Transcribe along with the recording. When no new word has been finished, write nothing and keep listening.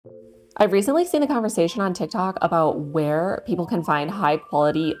I've recently seen a conversation on TikTok about where people can find high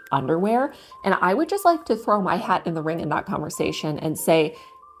quality underwear. And I would just like to throw my hat in the ring in that conversation and say,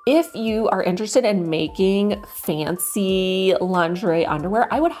 if you are interested in making fancy lingerie underwear,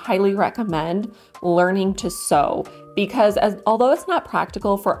 I would highly recommend learning to sew because although it's not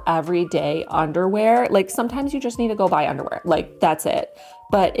practical for everyday underwear, like sometimes you just need to go buy underwear, like that's it.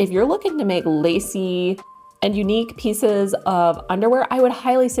 But if you're looking to make lacy and unique pieces of underwear, I would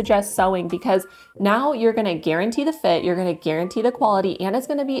highly suggest sewing because now you're gonna guarantee the fit, you're gonna guarantee the quality, and it's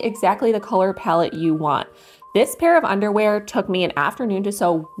gonna be exactly the color palette you want. This pair of underwear took me an afternoon to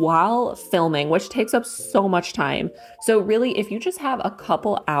sew while filming, which takes up so much time. So really, if you just have a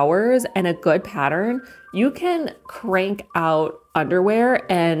couple hours and a good pattern, you can crank out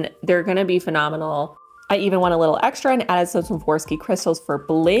underwear and they're gonna be phenomenal. I even went a little extra and added some Swarovski crystals for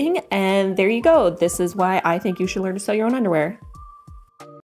bling. And there you go. This is why I think you should learn to sew your own underwear.